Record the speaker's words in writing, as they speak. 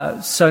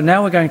So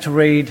now we're going to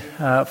read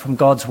from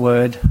God's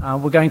Word.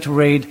 We're going to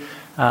read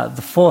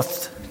the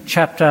fourth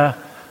chapter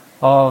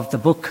of the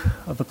book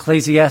of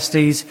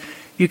Ecclesiastes.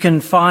 You can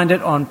find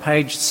it on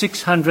page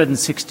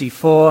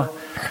 664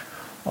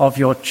 of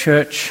your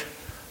church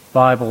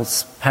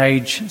Bibles,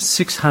 page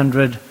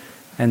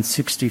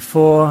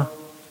 664.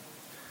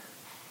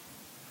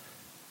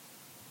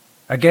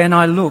 Again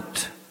I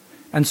looked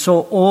and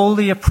saw all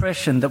the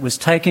oppression that was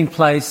taking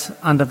place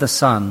under the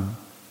sun.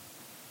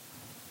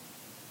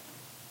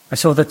 I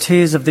saw the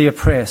tears of the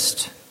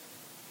oppressed,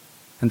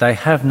 and they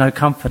have no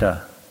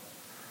comforter.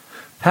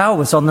 Power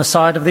was on the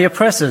side of the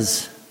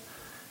oppressors,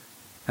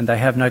 and they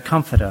have no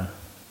comforter.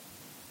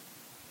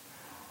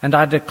 And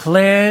I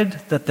declared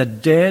that the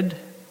dead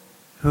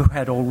who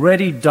had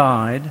already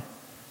died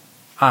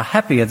are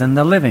happier than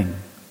the living,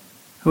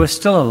 who are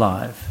still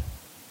alive.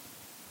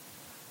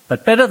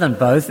 But better than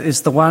both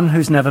is the one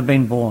who's never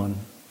been born,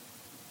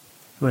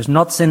 who has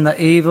not seen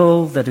the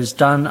evil that is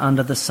done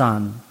under the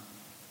sun.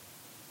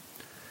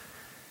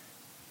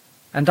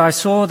 And I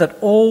saw that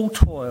all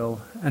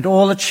toil and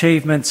all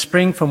achievement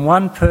spring from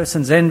one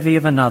person's envy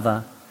of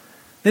another.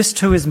 This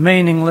too is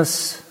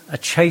meaningless, a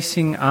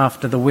chasing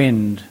after the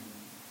wind.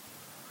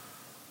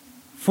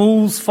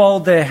 Fools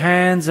fold their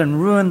hands and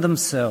ruin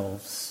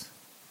themselves.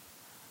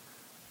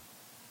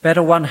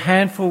 Better one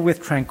handful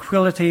with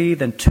tranquility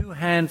than two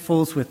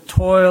handfuls with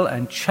toil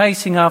and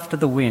chasing after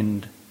the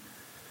wind.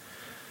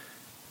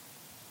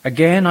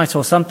 Again I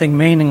saw something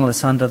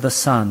meaningless under the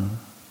sun.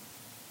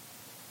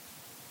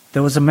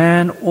 There was a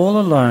man all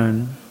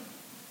alone.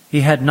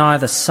 He had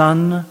neither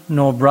son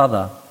nor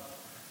brother.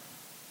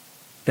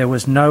 There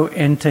was no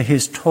end to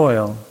his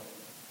toil.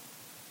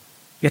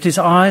 Yet his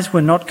eyes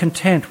were not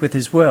content with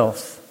his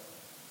wealth.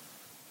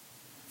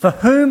 For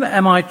whom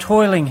am I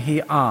toiling,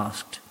 he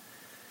asked,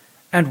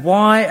 and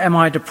why am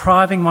I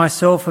depriving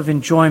myself of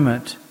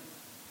enjoyment?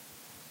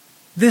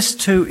 This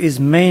too is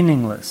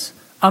meaningless,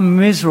 a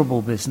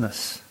miserable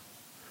business.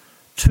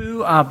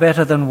 Two are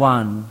better than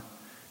one,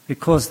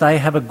 because they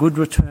have a good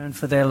return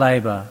for their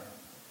labour.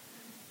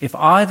 If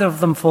either of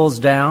them falls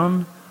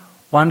down,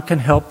 one can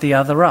help the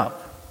other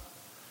up.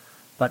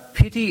 But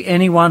pity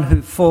anyone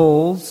who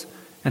falls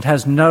and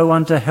has no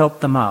one to help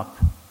them up.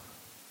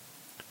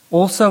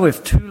 Also,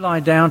 if two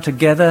lie down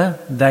together,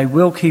 they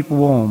will keep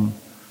warm.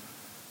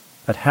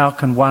 But how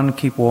can one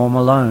keep warm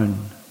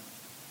alone?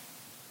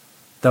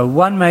 Though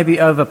one may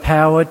be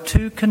overpowered,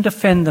 two can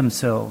defend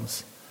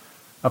themselves.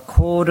 A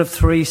cord of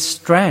 3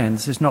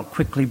 strands is not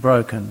quickly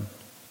broken.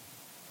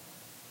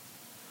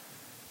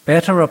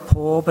 Better a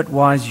poor but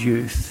wise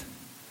youth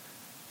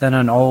than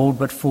an old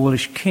but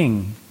foolish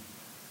king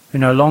who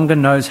no longer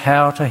knows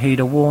how to heed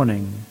a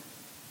warning.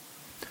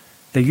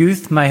 The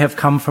youth may have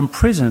come from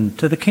prison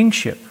to the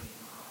kingship,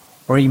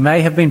 or he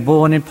may have been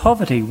born in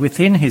poverty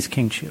within his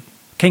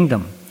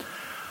kingdom.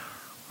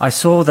 I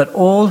saw that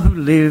all who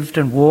lived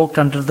and walked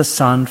under the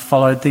sun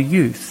followed the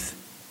youth,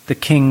 the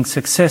king's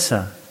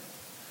successor.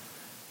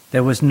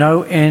 There was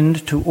no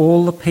end to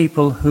all the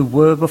people who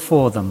were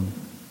before them.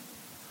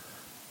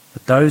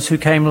 But those who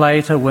came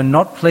later were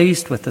not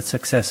pleased with the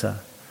successor.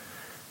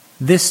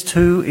 This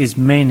too is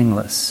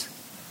meaningless,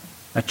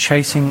 a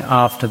chasing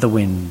after the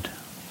wind.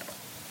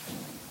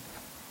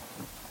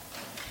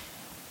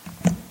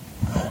 Good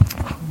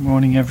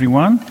morning,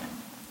 everyone.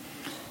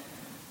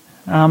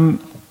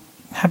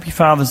 Happy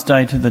Father's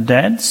Day to the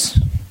dads.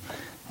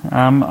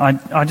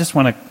 I just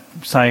want to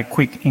say a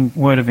quick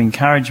word of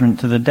encouragement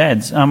to the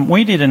dads.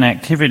 We did an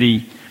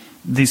activity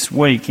this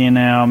week in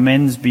our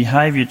men's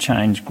behaviour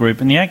change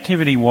group, and the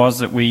activity was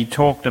that we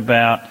talked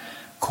about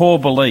core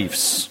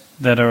beliefs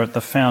that are at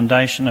the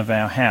foundation of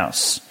our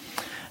house.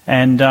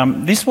 And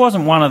this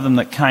wasn't one of them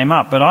that came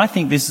up, but I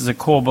think this is a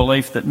core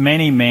belief that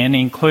many men,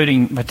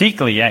 including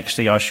particularly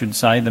actually I should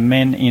say the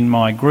men in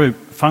my group,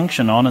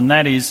 function on, and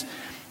that is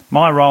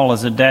my role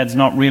as a dad's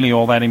not really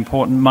all that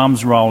important.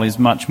 Mum's role is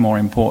much more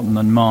important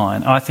than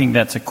mine. I think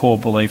that's a core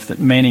belief that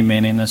many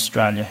men in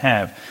Australia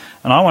have.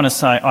 And I want to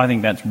say I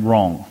think that's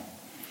wrong.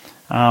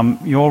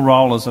 Your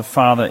role as a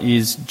father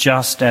is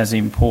just as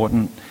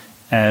important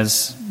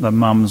as the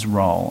mum's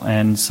role.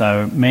 And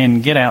so men,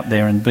 get out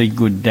there and be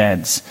good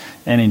dads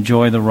and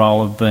enjoy the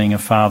role of being a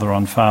father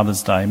on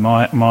Father's Day.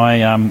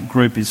 My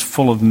group is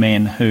full of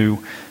men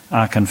who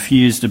are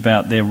confused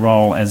about their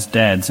role as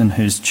dads and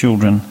whose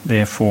children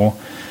therefore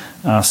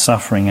are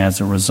suffering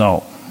as a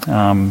result.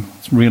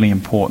 It's really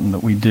important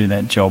that we do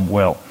that job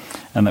well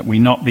and that we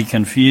not be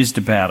confused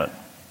about it.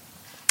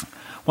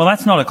 Well,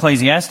 that's not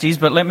Ecclesiastes,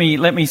 but let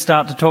me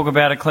start to talk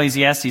about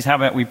Ecclesiastes. How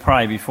about we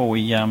pray before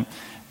we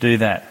do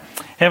that?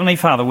 Heavenly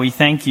Father, we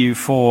thank you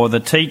for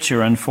the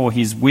teacher and for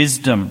his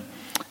wisdom.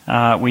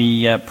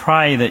 We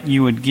pray that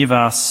you would give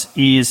us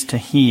ears to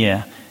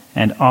hear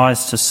and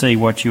eyes to see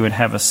what you would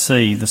have us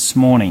see this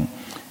morning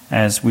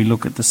as we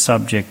look at the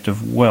subject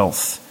of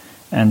wealth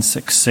and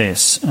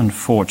success and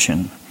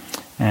fortune.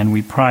 And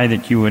we pray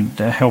that you would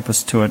help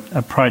us to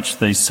approach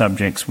these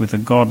subjects with a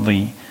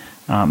godly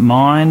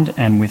mind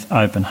and with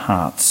open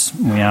hearts.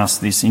 We ask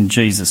this in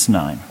Jesus'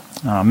 name.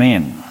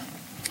 Amen.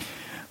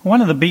 One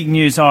of the big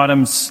news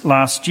items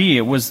last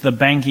year was the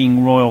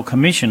Banking Royal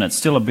Commission. It's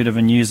still a bit of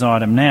a news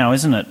item now,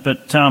 isn't it?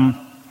 But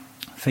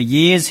for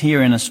years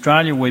here in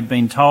Australia, we've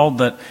been told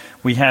that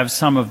we have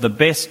some of the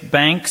best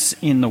banks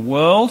in the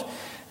world.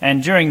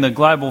 And during the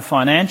global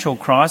financial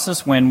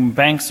crisis, when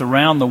banks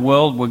around the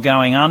world were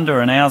going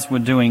under and ours were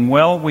doing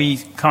well, we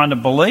kind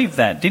of believed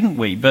that, didn't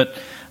we? But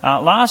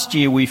last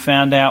year we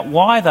found out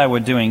why they were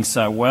doing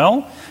so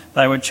well.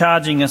 They were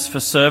charging us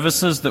for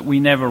services that we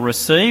never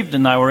received,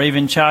 and they were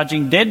even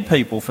charging dead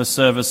people for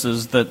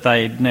services that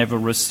they'd never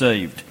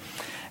received.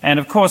 And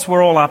of course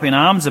we're all up in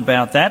arms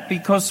about that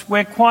because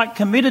we're quite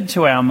committed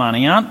to our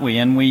money, aren't we?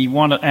 And we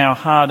want our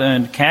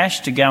hard-earned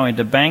cash to go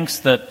into banks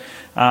that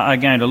are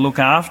going to look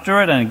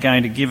after it and are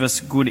going to give us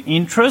good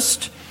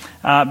interest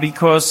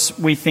because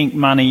we think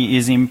money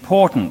is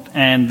important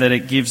and that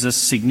it gives us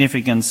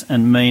significance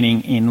and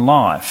meaning in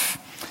life.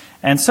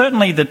 And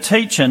certainly the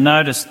teacher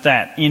noticed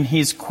that in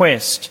his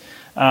quest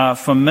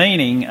for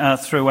meaning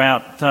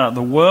throughout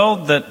the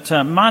world,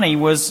 that money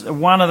was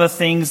one of the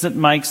things that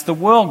makes the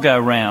world go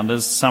round,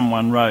 as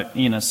someone wrote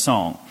in a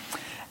song.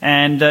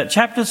 And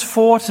chapters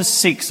 4 to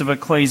 6 of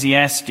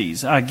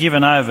Ecclesiastes are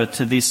given over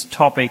to this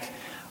topic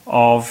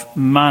of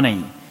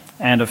money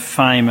and of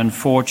fame and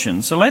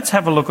fortune. So let's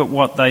have a look at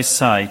what they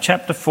say.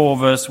 Chapter 4,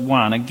 verse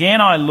 1. Again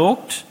I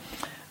looked.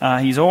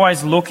 He's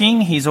always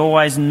looking, he's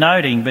always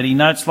noting, but he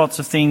notes lots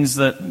of things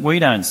that we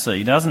don't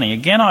see, doesn't he?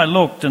 Again I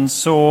looked and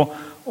saw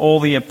all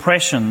the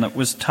oppression that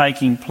was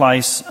taking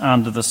place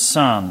under the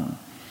sun.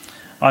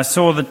 I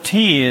saw the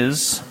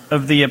tears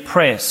of the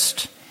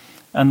oppressed,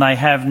 and they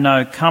have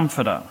no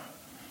comforter.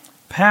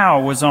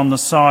 Power was on the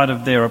side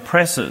of their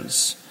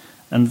oppressors,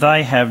 and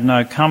they have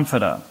no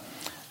comforter.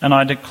 And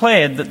I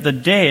declared that the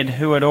dead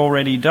who had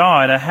already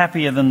died are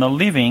happier than the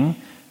living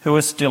who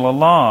are still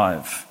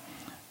alive.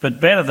 But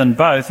better than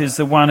both is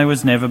the one who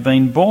has never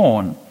been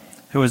born,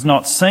 who has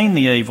not seen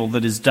the evil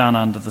that is done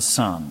under the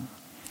sun.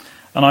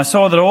 And I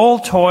saw that all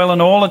toil and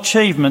all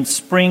achievement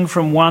spring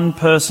from one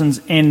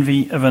person's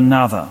envy of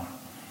another.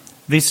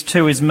 This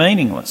too is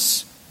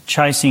meaningless,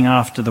 chasing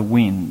after the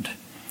wind.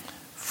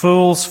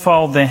 Fools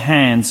fold their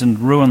hands and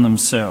ruin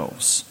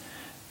themselves.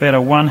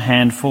 Better one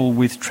handful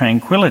with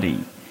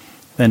tranquility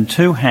than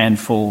two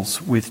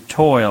handfuls with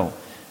toil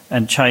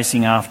and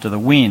chasing after the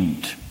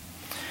wind.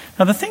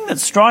 Now, the thing that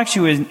strikes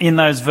you in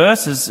those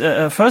verses,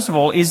 first of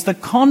all, is the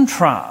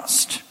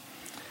contrast.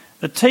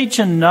 The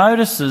teacher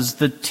notices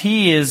the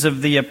tears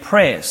of the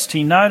oppressed.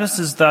 He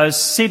notices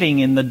those sitting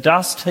in the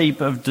dust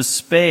heap of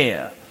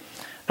despair.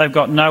 They've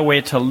got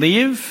nowhere to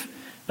live,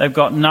 they've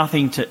got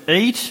nothing to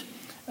eat,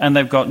 and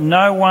they've got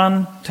no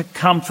one to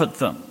comfort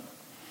them.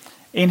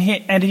 And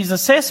his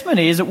assessment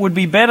is it would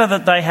be better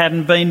that they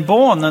hadn't been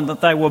born than that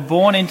they were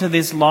born into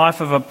this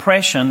life of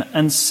oppression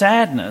and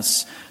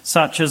sadness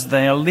such as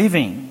they are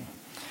living.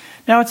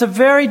 Now, it's a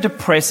very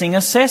depressing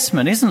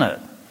assessment, isn't it?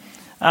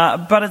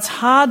 But it's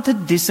hard to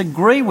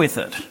disagree with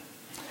it.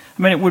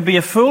 I mean, it would be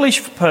a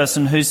foolish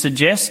person who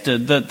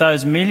suggested that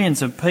those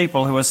millions of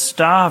people who are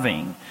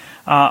starving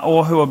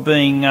or who are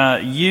being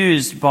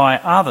used by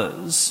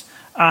others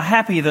are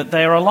happy that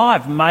they're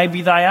alive.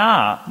 Maybe they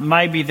are,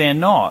 maybe they're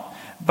not.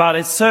 But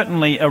it's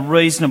certainly a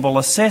reasonable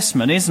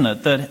assessment, isn't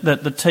it,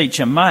 that the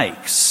teacher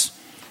makes.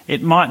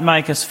 It might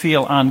make us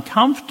feel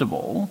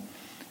uncomfortable,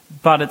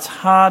 but it's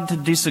hard to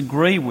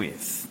disagree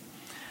with.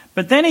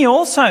 But then he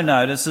also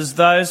notices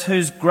those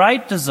whose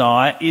great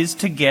desire is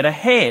to get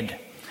ahead.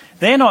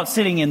 They're not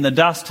sitting in the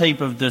dust heap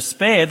of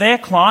despair, they're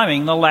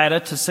climbing the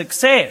ladder to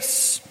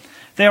success.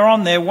 They're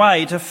on their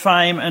way to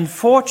fame and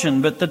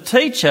fortune, but the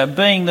teacher,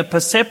 being the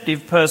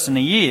perceptive person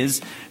he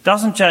is,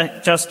 doesn't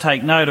just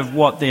take note of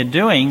what they're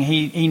doing,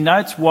 he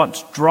notes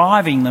what's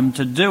driving them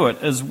to do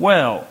it as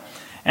well.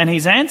 And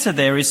his answer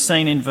there is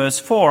seen in verse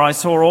 4. I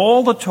saw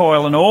all the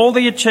toil and all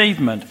the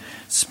achievement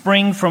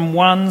spring from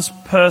one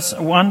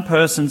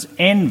person's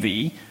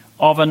envy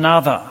of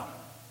another.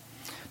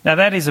 Now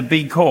that is a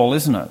big call,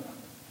 isn't it?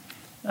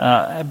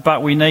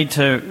 But we need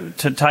to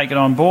take it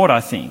on board,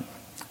 I think.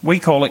 We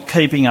call it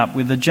keeping up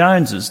with the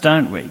Joneses,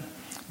 don't we?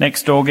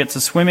 Next door gets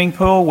a swimming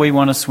pool, we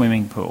want a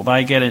swimming pool.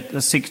 They get a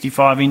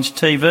 65-inch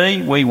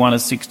TV, we want a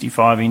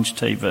 65-inch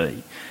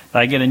TV.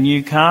 They get a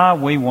new car,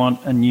 we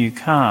want a new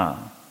car.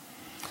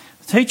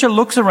 The teacher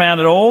looks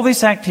around at all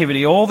this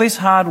activity, all this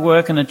hard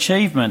work and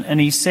achievement, and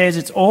he says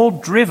it's all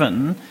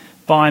driven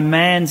by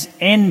man's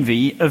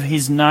envy of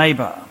his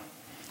neighbour.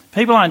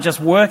 People aren't just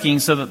working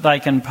so that they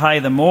can pay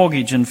the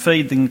mortgage and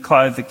feed and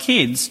clothe the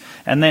kids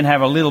and then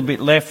have a little bit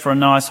left for a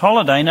nice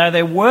holiday. No,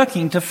 they're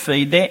working to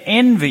feed their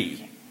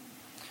envy.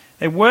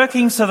 They're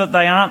working so that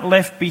they aren't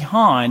left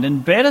behind,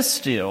 and better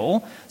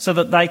still, so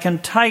that they can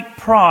take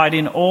pride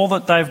in all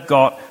that they've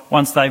got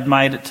once they've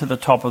made it to the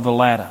top of the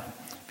ladder.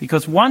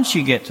 Because once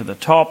you get to the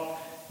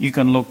top, you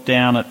can look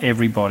down at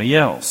everybody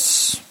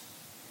else.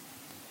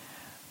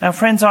 Now,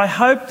 friends, I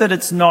hope that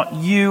it's not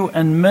you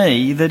and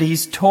me that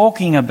he's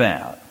talking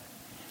about.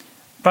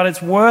 But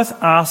it's worth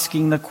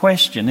asking the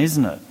question,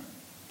 isn't it?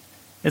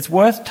 It's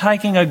worth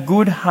taking a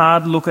good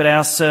hard look at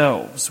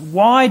ourselves.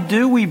 Why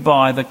do we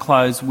buy the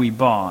clothes we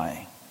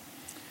buy?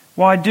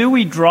 Why do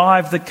we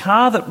drive the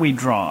car that we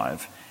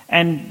drive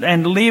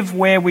and live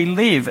where we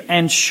live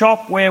and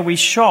shop where we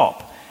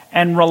shop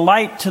and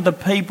relate to the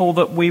people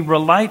that we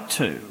relate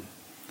to?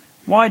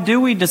 Why do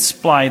we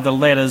display the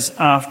letters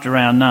after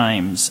our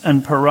names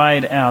and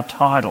parade our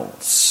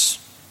titles?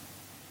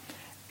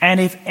 And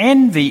if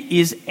envy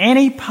is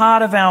any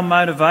part of our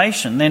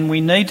motivation, then we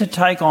need to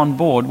take on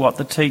board what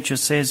the teacher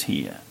says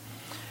here.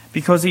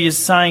 Because he is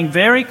saying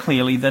very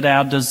clearly that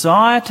our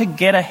desire to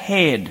get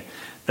ahead,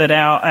 that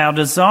our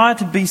desire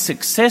to be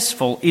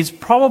successful is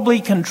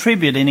probably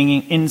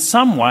contributing in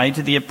some way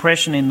to the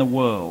oppression in the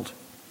world.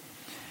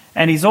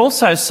 And he's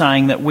also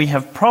saying that we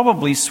have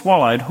probably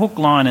swallowed hook,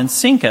 line and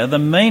sinker the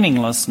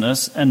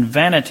meaninglessness and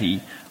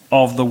vanity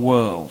of the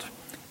world.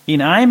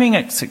 In aiming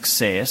at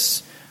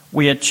success,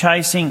 we are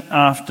chasing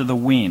after the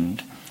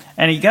wind.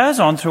 And he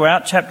goes on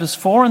throughout chapters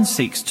 4 and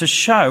 6 to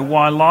show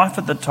why life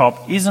at the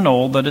top isn't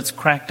all that it's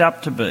cracked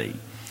up to be.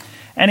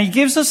 And he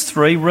gives us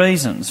 3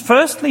 reasons.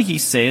 Firstly, he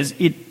says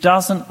it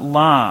doesn't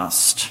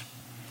last.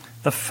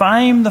 The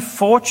fame, the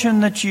fortune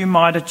that you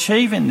might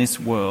achieve in this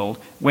world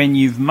when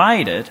you've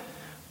made it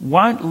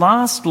won't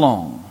last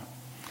long.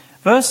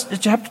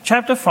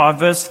 Chapter 5,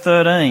 verse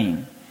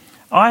 13.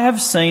 I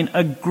have seen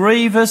a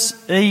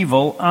grievous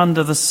evil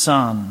under the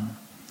sun.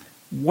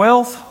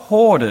 Wealth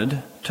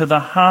hoarded to the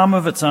harm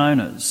of its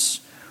owners,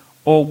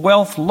 or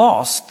wealth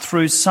lost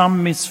through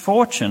some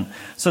misfortune,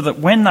 so that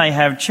when they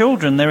have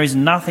children there is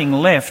nothing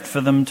left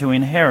for them to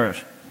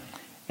inherit.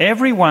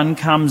 Everyone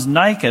comes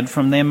naked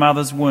from their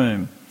mother's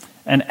womb,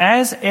 and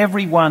as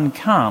everyone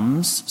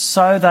comes,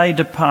 so they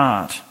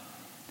depart.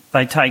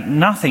 They take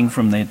nothing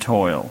from their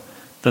toil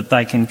that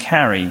they can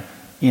carry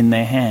in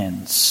their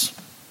hands.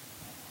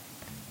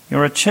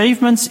 Your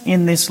achievements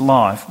in this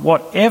life,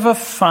 whatever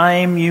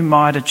fame you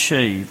might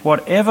achieve,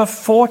 whatever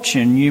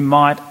fortune you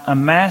might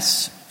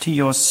amass to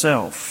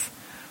yourself,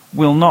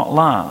 will not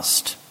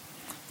last.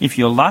 If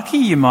you're lucky,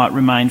 you might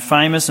remain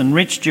famous and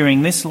rich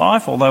during this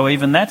life, although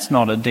even that's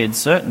not a dead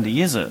certainty,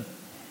 is it?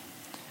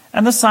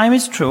 And the same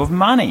is true of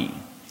money.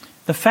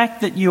 The fact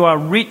that you are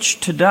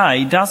rich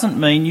today doesn't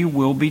mean you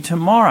will be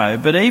tomorrow,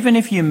 but even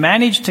if you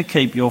manage to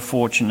keep your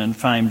fortune and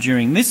fame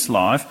during this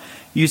life,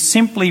 you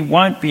simply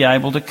won't be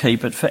able to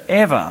keep it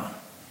forever.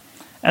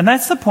 And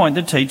that's the point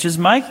the teacher's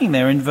making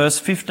there in verse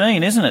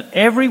 15, isn't it?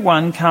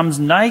 Everyone comes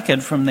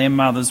naked from their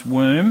mother's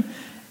womb,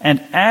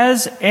 and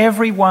as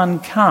everyone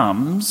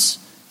comes,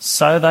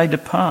 so they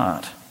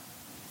depart.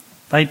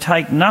 They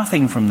take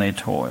nothing from their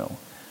toil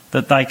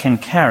that they can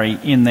carry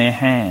in their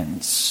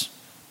hands.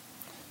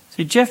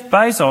 See, Jeff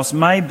Bezos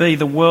may be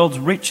the world's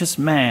richest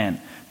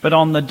man, but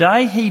on the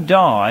day he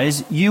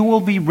dies, you will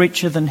be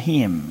richer than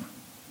him.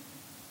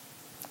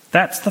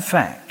 That's the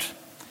fact,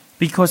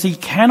 because he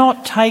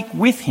cannot take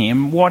with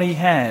him what he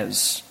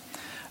has.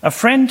 A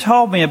friend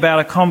told me about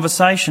a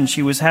conversation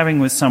she was having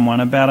with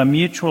someone about a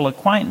mutual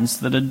acquaintance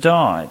that had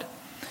died.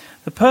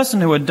 The person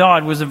who had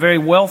died was a very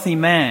wealthy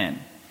man,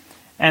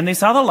 and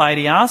this other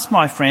lady asked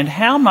my friend,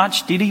 how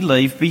much did he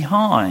leave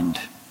behind?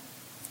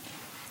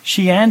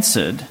 She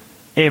answered,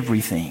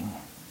 everything.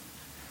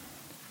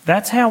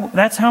 That's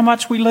how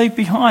much we leave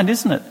behind,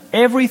 isn't it?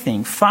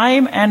 Everything.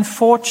 Fame and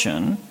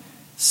fortune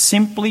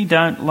simply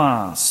don't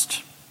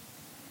last.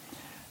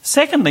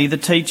 Secondly, the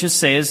teacher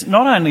says,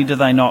 not only do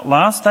they not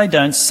last, they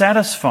don't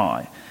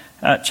satisfy.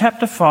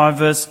 Chapter 5,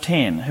 verse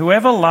 10,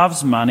 whoever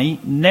loves money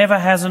never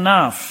has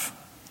enough.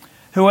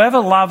 Whoever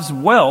loves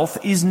wealth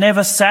is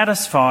never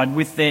satisfied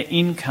with their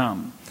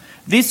income.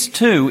 This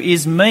too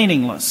is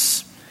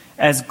meaningless.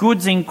 As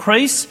goods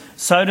increase,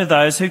 so do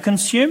those who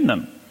consume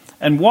them.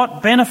 And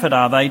what benefit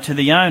are they to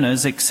the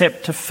owners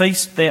except to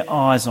feast their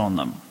eyes on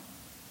them?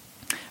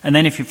 And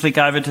then if you flick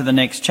over to the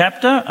next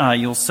chapter,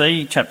 you'll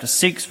see chapter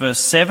 6, verse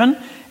 7,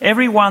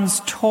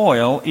 everyone's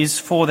toil is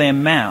for their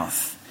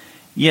mouth,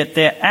 yet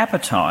their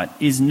appetite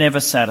is never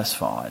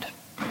satisfied.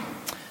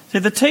 See,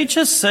 the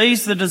teacher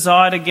sees the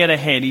desire to get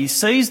ahead. He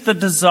sees the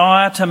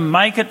desire to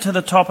make it to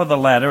the top of the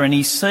ladder, and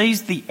he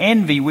sees the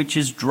envy which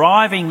is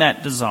driving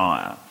that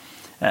desire.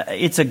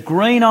 It's a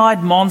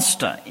green-eyed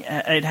monster.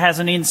 It has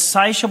an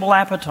insatiable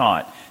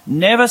appetite,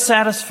 never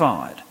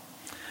satisfied.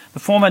 The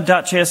former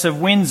Duchess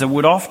of Windsor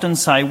would often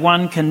say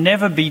one can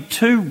never be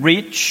too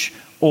rich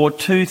or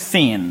too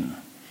thin.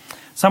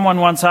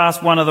 Someone once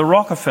asked one of the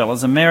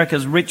Rockefellers,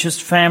 America's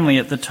richest family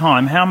at the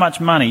time, how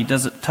much money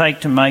does it take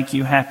to make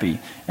you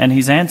happy? And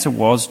his answer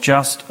was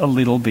just a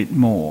little bit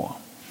more.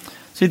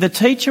 See, the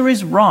teacher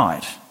is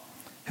right.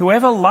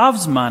 Whoever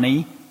loves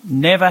money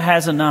never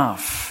has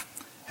enough.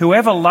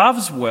 Whoever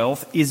loves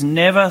wealth is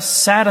never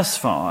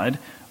satisfied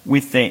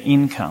with their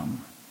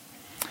income.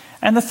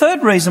 And the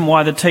third reason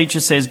why the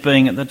teacher says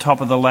being at the top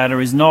of the ladder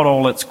is not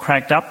all it's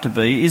cracked up to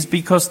be is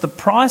because the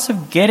price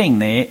of getting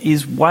there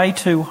is way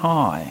too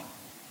high.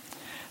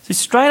 See,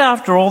 straight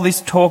after all this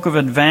talk of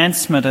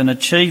advancement and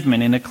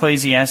achievement in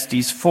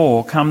Ecclesiastes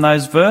 4 come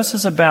those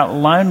verses about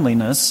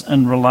loneliness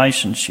and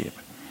relationship.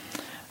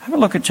 Have a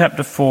look at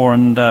chapter 4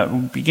 and we'll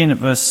begin at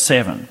verse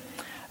 7.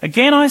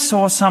 Again I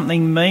saw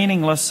something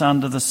meaningless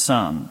under the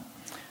sun.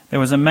 There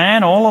was a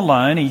man all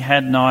alone. He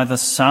had neither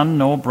son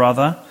nor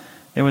brother.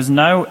 There was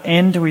no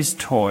end to his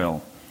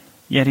toil.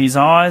 Yet his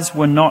eyes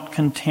were not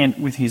content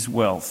with his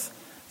wealth.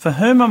 For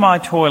whom am I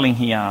toiling,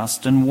 he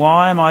asked, and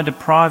why am I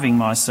depriving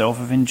myself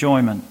of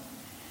enjoyment?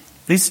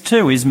 This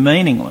too is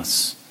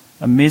meaningless,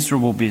 a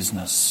miserable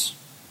business.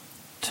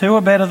 Two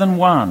are better than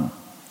one,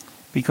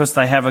 because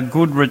they have a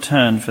good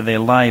return for their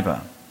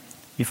labour.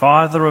 If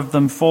either of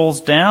them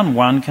falls down,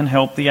 one can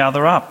help the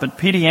other up, but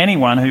pity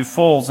anyone who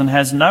falls and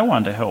has no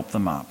one to help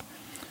them up.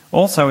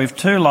 Also, if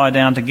two lie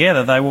down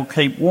together, they will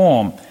keep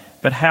warm,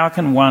 but how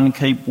can one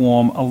keep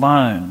warm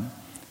alone?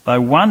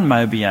 Though one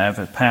may be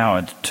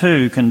overpowered,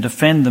 two can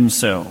defend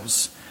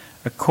themselves.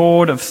 A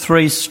cord of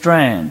 3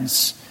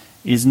 strands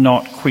is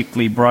not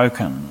quickly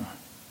broken.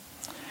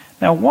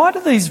 Now, why do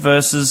these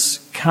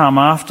verses come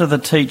after the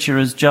teacher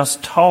has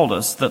just told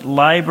us that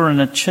labour and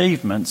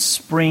achievement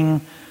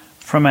spring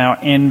from our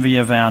envy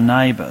of our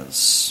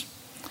neighbours?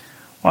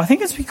 Well, I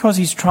think it's because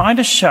he's trying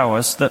to show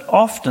us that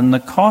often the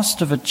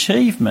cost of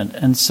achievement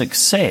and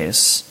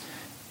success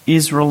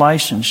is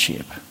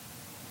relationship,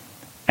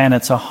 and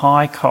it's a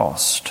high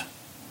cost.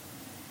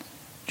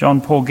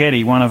 John Paul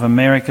Getty, one of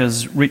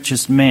America's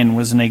richest men,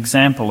 was an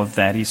example of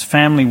that. His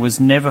family was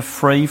never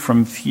free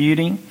from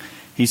feuding.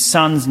 His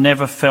sons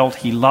never felt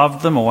he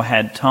loved them or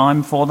had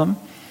time for them.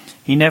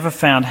 He never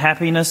found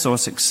happiness or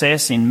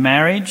success in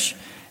marriage,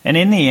 and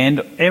in the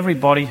end,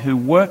 everybody who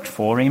worked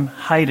for him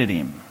hated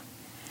him.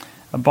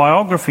 A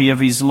biography of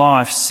his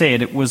life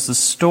said it was the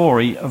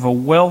story of a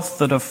wealth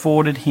that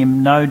afforded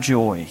him no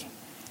joy.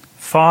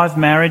 5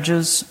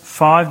 marriages,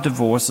 5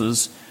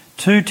 divorces,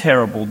 2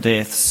 terrible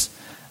deaths,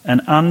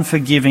 an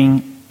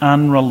unforgiving,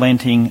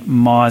 unrelenting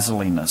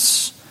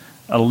miserliness,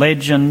 a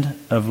legend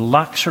of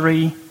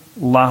luxury,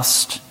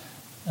 lust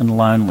and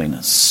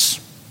loneliness.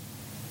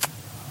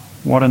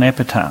 What an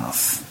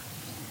epitaph.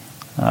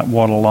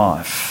 What a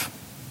life.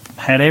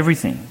 Had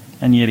everything,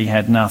 and yet he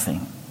had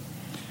nothing.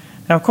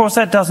 Now, of course,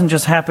 that doesn't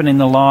just happen in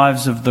the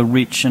lives of the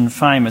rich and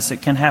famous.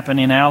 It can happen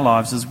in our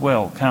lives as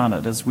well, can't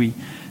it? As we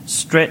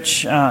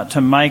stretch to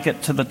make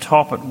it to the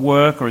top at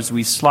work, or as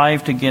we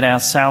slave to get our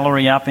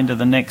salary up into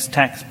the next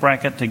tax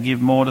bracket to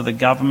give more to the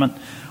government,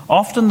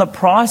 often the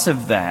price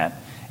of that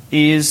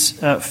is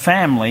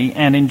family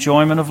and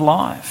enjoyment of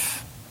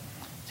life.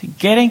 See,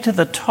 getting to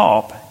the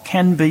top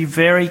can be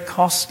very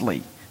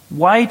costly,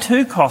 way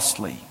too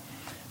costly,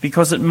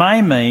 because it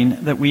may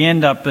mean that we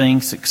end up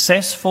being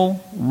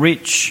successful,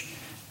 rich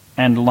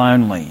and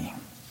lonely.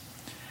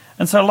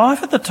 And so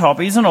life at the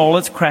top isn't all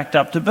it's cracked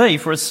up to be.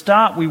 For a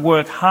start, we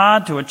work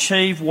hard to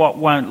achieve what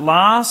won't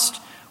last,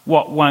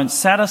 what won't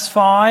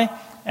satisfy,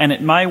 and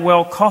it may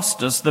well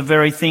cost us the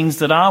very things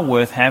that are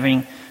worth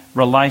having: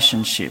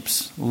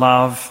 relationships,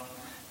 love,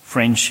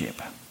 friendship.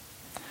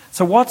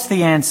 So what's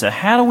the answer?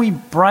 How do we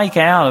break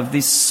out of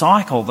this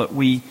cycle that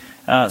we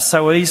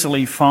so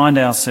easily find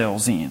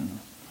ourselves in?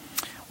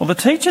 Well, the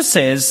teacher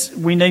says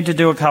we need to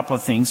do a couple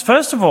of things.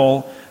 First of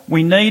all,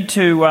 we need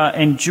to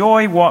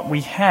enjoy what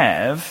we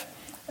have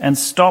and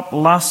stop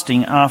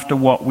lusting after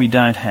what we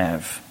don't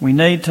have. We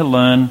need to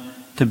learn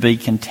to be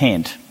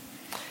content.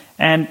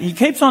 And he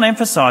keeps on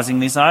emphasising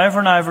this over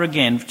and over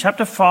again.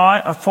 Chapter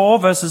 4,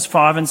 verses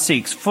 5 and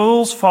 6.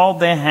 Fools fold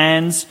their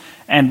hands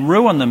and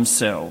ruin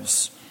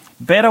themselves.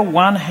 Better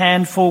 1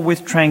 handful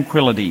with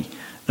tranquility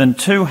than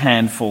 2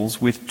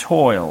 handfuls with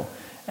toil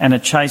and a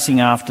chasing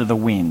after the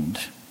wind.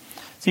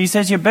 So he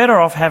says you're better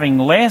off having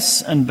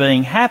less and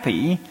being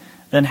happy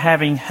than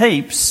having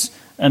heaps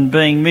and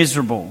being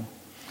miserable.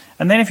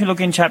 And then if you look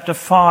in chapter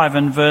 5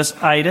 and verse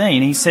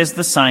 18, he says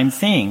the same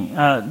thing.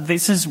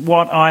 This is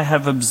what I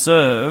have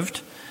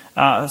observed.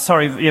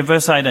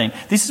 Verse 18.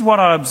 This is what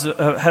I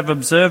have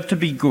observed to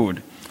be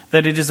good,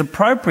 that it is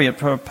appropriate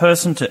for a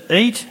person to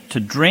eat, to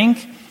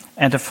drink,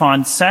 and to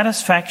find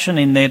satisfaction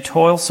in their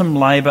toilsome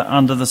labour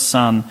under the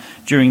sun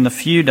during the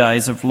few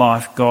days of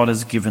life God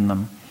has given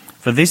them.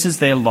 For this is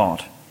their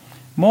lot.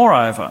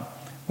 Moreover,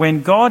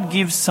 when God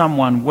gives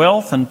someone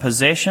wealth and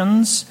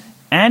possessions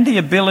and the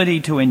ability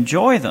to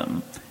enjoy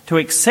them, to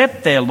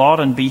accept their lot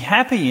and be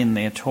happy in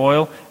their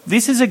toil,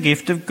 this is a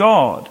gift of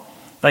God.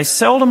 They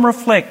seldom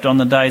reflect on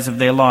the days of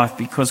their life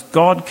because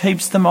God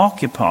keeps them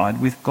occupied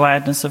with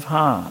gladness of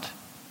heart.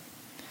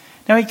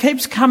 Now, he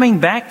keeps coming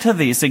back to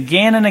this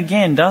again and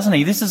again, doesn't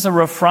he? This is a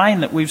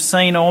refrain that we've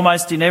seen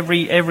almost in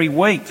every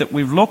week that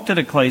we've looked at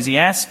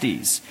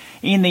Ecclesiastes.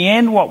 In the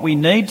end, what we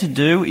need to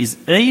do is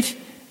eat,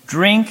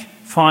 drink,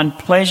 find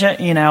pleasure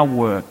in our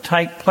work,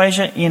 take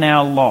pleasure in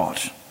our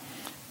lot,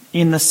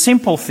 in the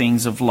simple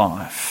things of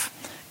life,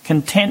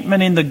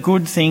 contentment in the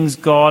good things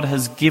God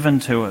has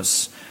given to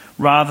us,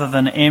 rather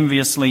than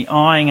enviously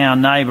eyeing our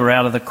neighbour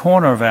out of the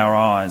corner of our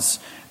eyes,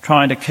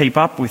 trying to keep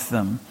up with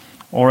them,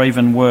 or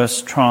even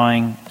worse,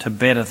 trying to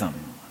better them.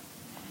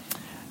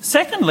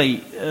 Secondly,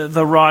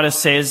 the writer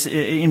says,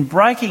 in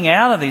breaking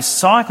out of this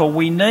cycle,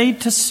 we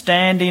need to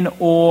stand in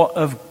awe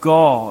of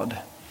God.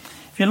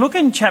 If If you look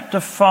in chapter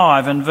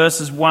 5 and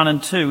verses 1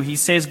 and 2, he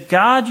says,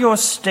 "Guard your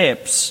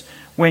steps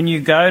when you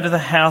go to the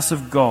house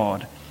of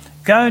God.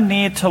 Go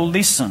near to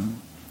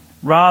listen,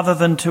 rather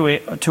than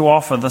to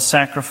offer the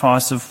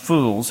sacrifice of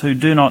fools who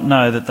do not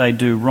know that they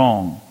do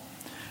wrong.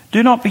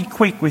 Do not be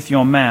quick with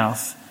your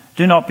mouth.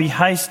 Do not be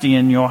hasty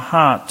in your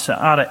heart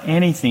to utter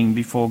anything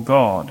before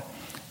God.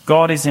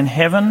 God is in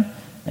heaven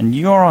and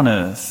you're on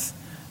earth,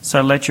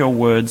 so let your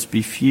words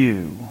be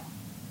few."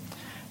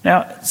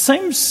 Now, it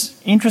seems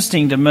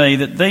interesting to me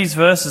that these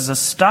verses are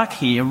stuck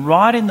here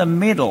right in the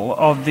middle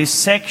of this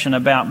section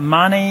about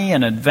money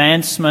and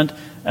advancement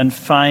and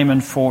fame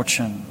and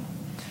fortune.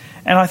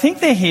 And I think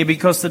they're here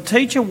because the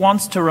teacher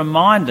wants to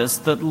remind us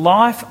that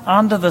life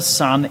under the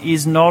sun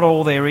is not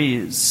all there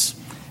is.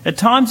 At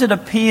times it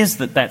appears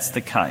that that's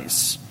the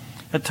case.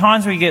 At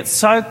times we get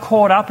so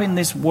caught up in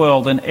this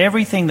world and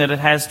everything that it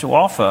has to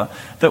offer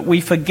that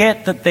we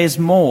forget that there's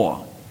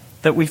more,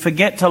 that we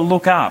forget to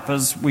look up,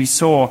 as we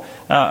saw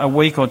a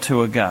week or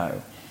two ago.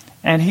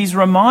 And he's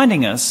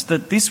reminding us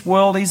that this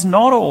world is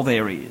not all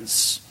there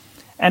is.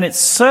 And it's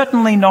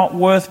certainly not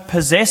worth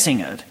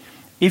possessing it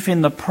if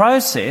in the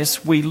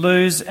process we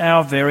lose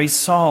our very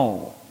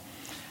soul.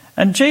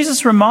 And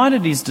Jesus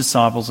reminded his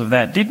disciples of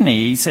that, didn't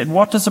he? He said,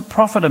 "What does it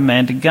profit a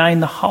man to gain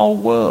the whole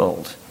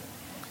world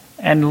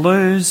and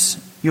lose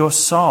your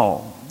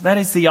soul?" That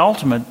is the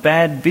ultimate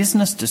bad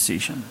business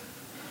decision.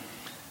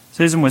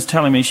 Susan was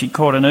telling me she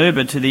caught an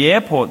Uber to the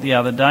airport the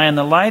other day, and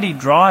the lady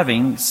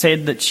driving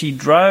said that she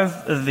drove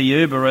the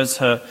Uber as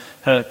her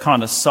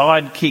kind of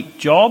sidekick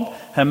job.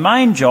 Her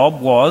main job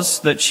was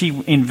that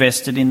she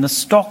invested in the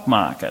stock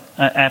market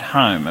at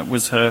home. It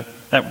was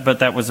but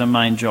that was her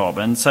main job.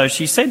 And so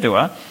she said to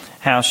her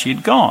how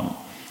she'd gone.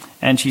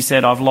 And she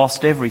said, "I've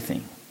lost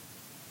everything.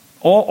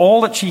 All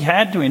that she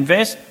had to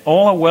invest,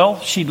 all her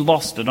wealth, she'd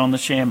lost it on the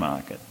share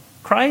market."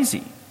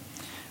 Crazy.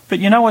 But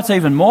you know what's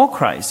even more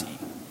crazy?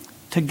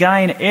 To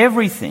gain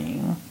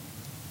everything,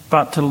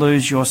 but to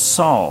lose your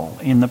soul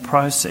in the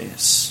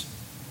process.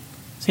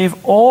 See, if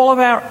all of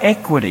our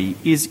equity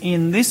is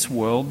in this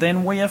world,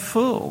 then we are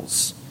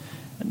fools.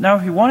 No,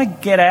 if you want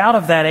to get out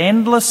of that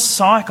endless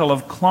cycle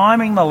of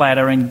climbing the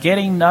ladder and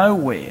getting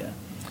nowhere,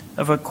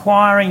 of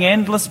acquiring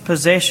endless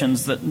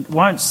possessions that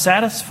won't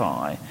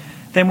satisfy,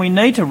 then we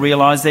need to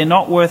realise they're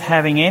not worth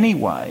having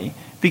anyway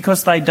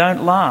because they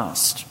don't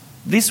last.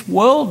 This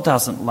world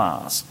doesn't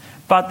last.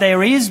 But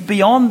there is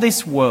beyond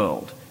this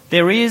world,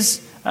 there is,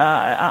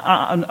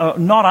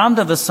 not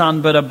under the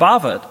sun but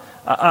above it,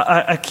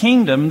 a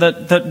kingdom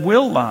that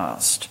will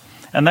last.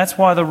 And that's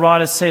why the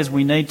writer says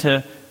we need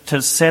to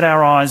set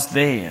our eyes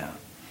there.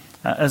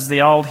 As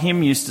the old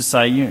hymn used to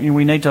say,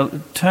 we need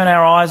to turn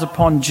our eyes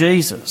upon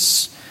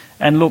Jesus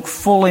and look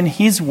full in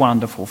his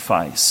wonderful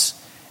face.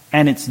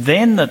 And it's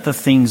then that the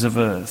things of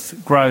earth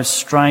grow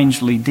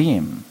strangely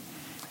dim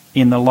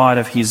in the light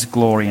of his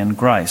glory and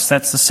grace.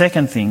 That's the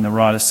second thing the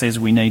writer says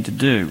we need to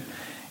do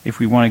if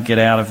we want to get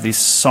out of this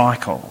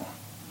cycle.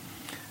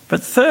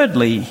 But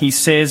thirdly, he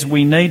says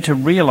we need to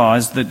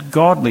realise that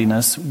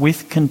godliness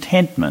with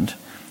contentment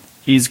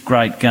is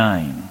great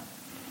gain.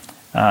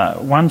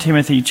 1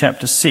 Timothy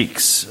chapter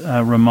 6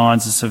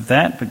 reminds us of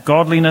that. But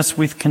godliness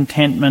with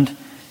contentment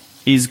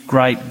is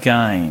great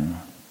gain.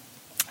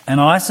 And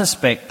I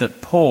suspect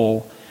that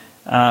Paul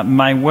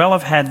may well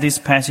have had this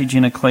passage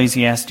in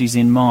Ecclesiastes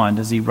in mind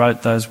as he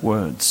wrote those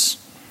words.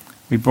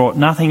 We brought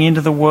nothing into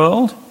the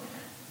world,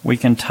 we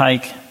can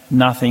take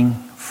nothing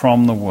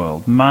from the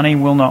world. Money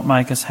will not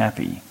make us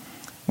happy.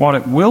 What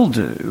it will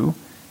do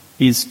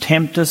is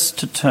tempt us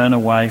to turn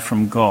away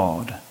from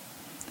God.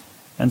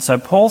 And so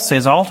Paul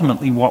says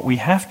ultimately what we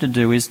have to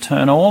do is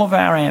turn all of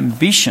our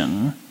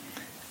ambition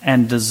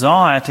and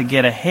desire to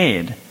get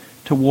ahead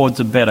towards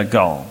a better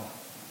goal,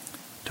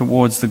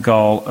 towards the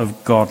goal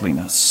of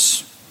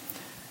godliness.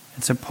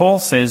 And so Paul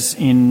says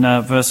in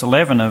verse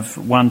 11 of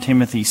 1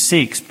 Timothy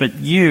 6, "But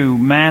you,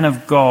 man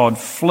of God,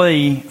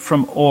 flee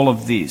from all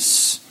of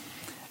this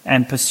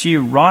and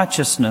pursue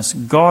righteousness,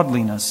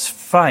 godliness,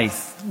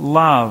 faith,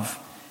 love,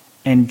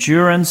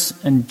 endurance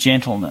and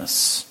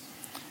gentleness.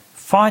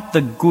 Fight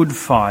the good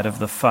fight of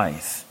the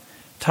faith.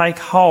 Take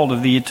hold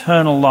of the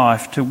eternal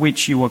life to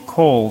which you were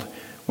called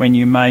when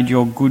you made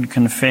your good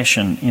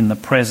confession in the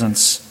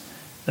presence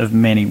of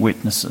many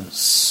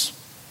witnesses."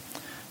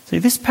 See,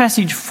 this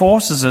passage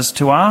forces us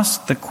to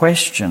ask the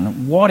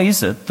question, what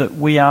is it that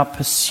we are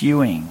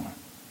pursuing?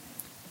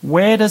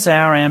 Where does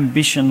our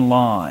ambition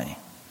lie?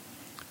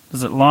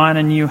 Does it lie in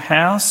a new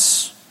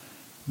house,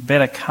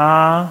 better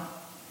car,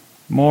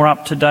 more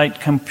up-to-date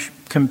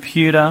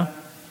computer,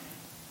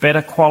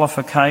 better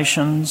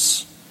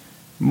qualifications,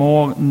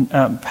 more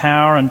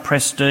power and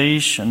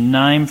prestige and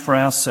name for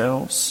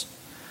ourselves?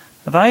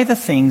 Are they the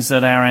things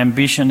that our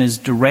ambition is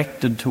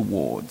directed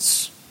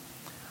towards?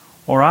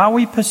 Or are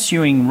we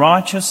pursuing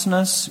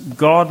righteousness,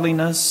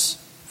 godliness,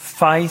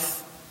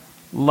 faith,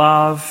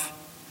 love,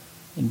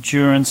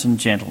 endurance and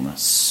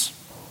gentleness?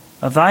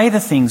 Are they the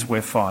things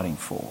we're fighting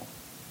for?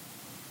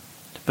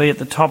 To be at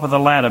the top of the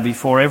ladder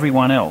before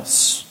everyone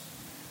else,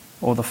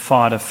 or the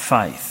fight of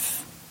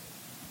faith?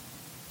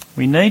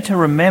 We need to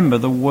remember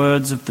the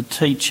words of the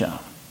teacher.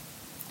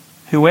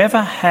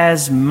 Whoever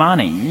has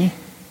money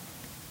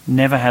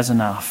never has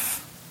enough.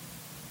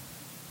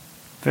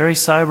 Very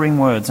sobering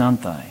words,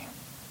 aren't they?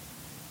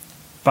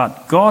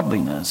 But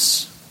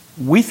godliness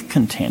with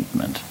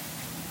contentment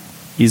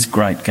is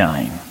great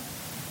gain.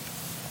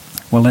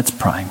 Well, let's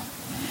pray.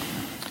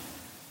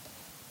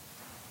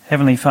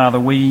 Heavenly Father,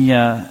 we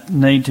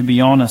need to be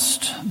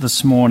honest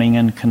this morning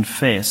and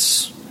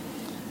confess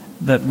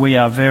that we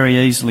are very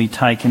easily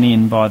taken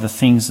in by the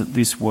things that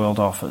this world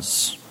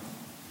offers.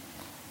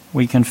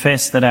 We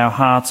confess that our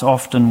hearts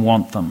often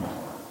want them.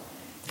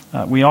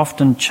 We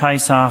often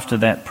chase after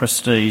that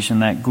prestige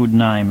and that good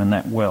name and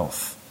that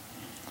wealth.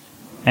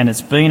 And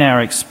it's been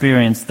our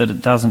experience that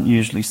it doesn't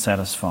usually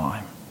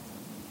satisfy.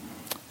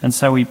 And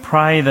so we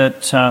pray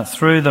that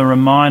through the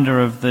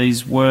reminder of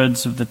these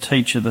words of the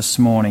teacher this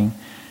morning,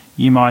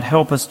 you might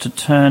help us to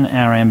turn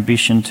our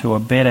ambition to a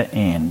better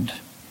end,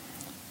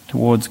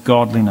 towards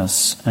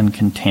godliness and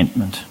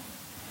contentment.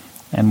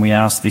 And we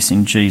ask this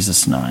in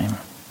Jesus' name.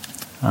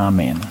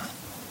 Amen.